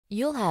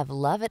You'll have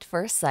love at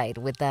first sight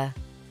with the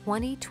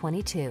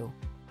 2022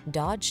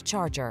 Dodge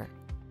Charger.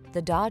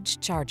 The Dodge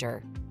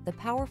Charger, the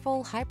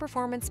powerful,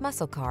 high-performance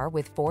muscle car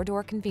with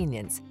four-door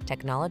convenience,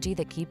 technology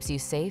that keeps you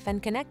safe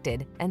and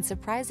connected, and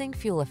surprising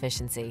fuel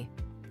efficiency.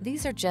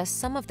 These are just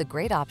some of the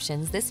great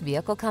options this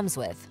vehicle comes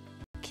with: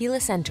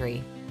 keyless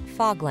entry,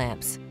 fog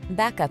lamps,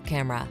 backup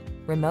camera,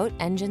 remote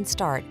engine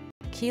start,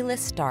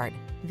 keyless start,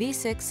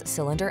 V6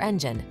 cylinder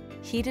engine,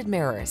 heated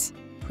mirrors,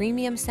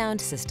 premium sound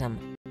system,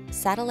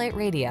 satellite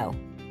radio,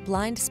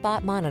 blind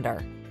spot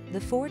monitor,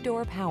 the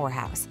four-door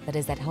powerhouse that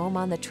is at home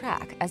on the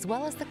track as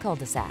well as the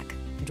cul-de-sac.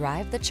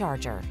 Drive the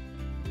Charger.